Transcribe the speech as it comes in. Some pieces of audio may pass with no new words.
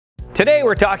Today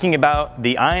we're talking about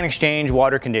the ion exchange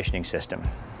water conditioning system.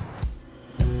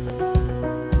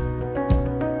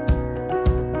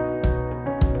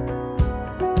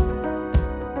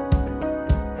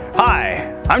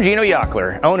 Hi, I'm Geno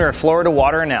Yauchler, owner of Florida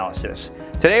Water Analysis.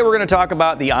 Today we're going to talk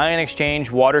about the ion exchange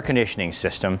water conditioning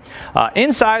system.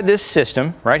 Inside this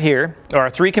system, right here, are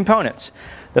three components.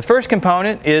 The first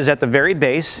component is at the very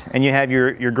base, and you have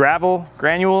your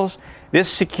granules. This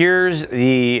secures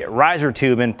the riser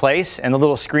tube in place and the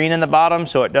little screen in the bottom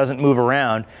so it doesn't move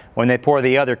around when they pour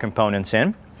the other components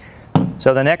in.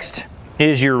 So the next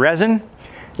is your resin.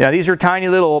 Now these are tiny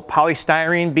little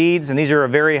polystyrene beads, and these are a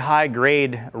very high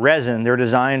grade resin. They're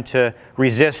designed to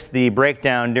resist the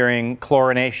breakdown during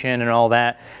chlorination and all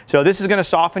that. So this is going to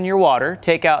soften your water,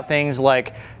 take out things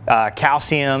like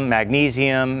calcium,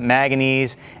 magnesium,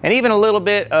 manganese, and even a little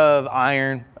bit of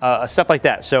iron, stuff like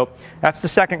that. So that's the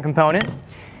second component.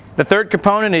 The third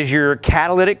component is your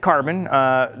catalytic carbon,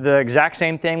 the exact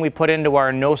same thing we put into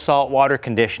our no salt water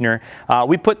conditioner.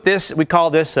 We call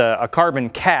this a carbon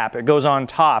cap. It goes on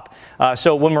top.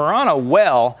 So when we're on a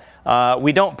well,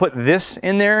 we don't put this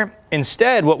in there.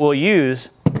 Instead, what we'll use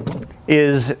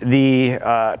is the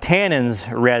Tannins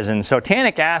Resin. So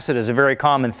tannic acid is a very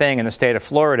common thing in the state of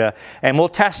Florida, and we'll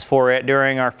test for it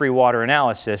during our free water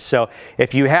analysis. So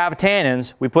if you have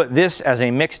tannins, we put this as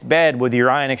a mixed bed with your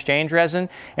ion exchange resin,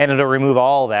 and it'll remove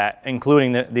all that,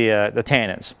 including the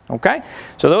tannins. Okay,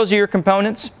 so those are your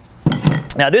components.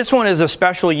 Now this one is a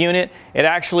special unit. It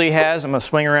actually has, I'm going to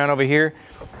swing around over here.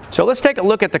 So let's take a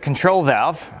look at the control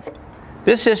valve.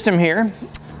 This system here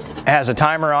has a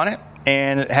timer on it,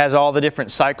 and it has all the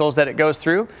different cycles that it goes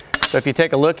through. So if you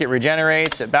take a look, it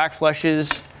regenerates, it back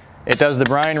flushes, it does the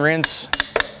brine rinse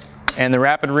and the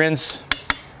rapid rinse,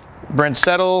 rinse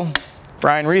settle,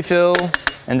 brine refill,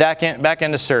 and back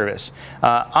into service.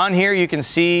 On here you can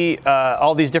see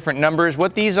all these different numbers.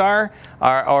 What these are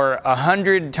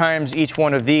 100 times each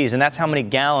one of these, and that's how many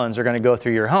gallons are going to go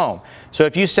through your home. So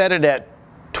if you set it at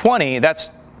 20, that's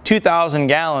 2,000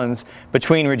 gallons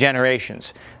between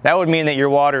regenerations. That would mean that your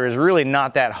water is really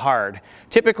not that hard.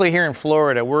 Typically here in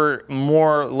Florida, we're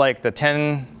more like the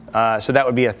 10, so that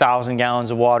would be 1,000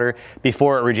 gallons of water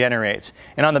before it regenerates.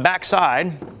 And on the back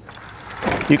side,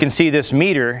 you can see this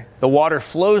meter. The water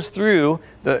flows through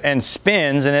and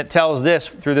spins, and it tells this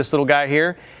through this little guy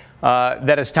here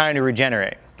that it's time to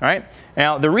regenerate. All right.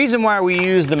 Now the reason why we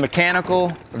use the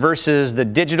mechanical versus the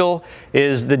digital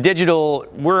is the digital,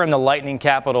 we're in the lightning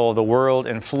capital of the world,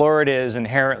 and Florida is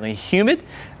inherently humid.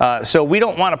 So we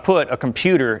don't want to put a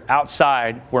computer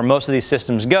outside where most of these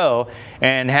systems go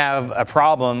and have a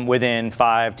problem within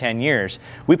 5-10 years.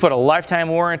 We put a lifetime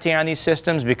warranty on these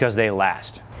systems because they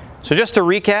last. So just to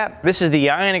recap, this is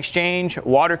the ion exchange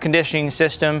water conditioning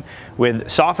system with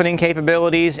softening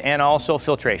capabilities and also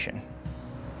filtration.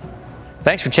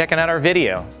 Thanks for checking out our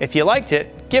video. If you liked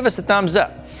it, give us a thumbs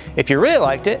up. If you really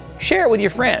liked it, share it with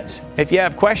your friends. If you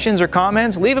have questions or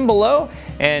comments, leave them below,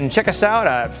 and check us out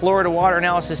at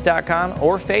FloridaWaterAnalysis.com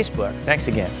or Facebook. Thanks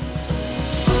again.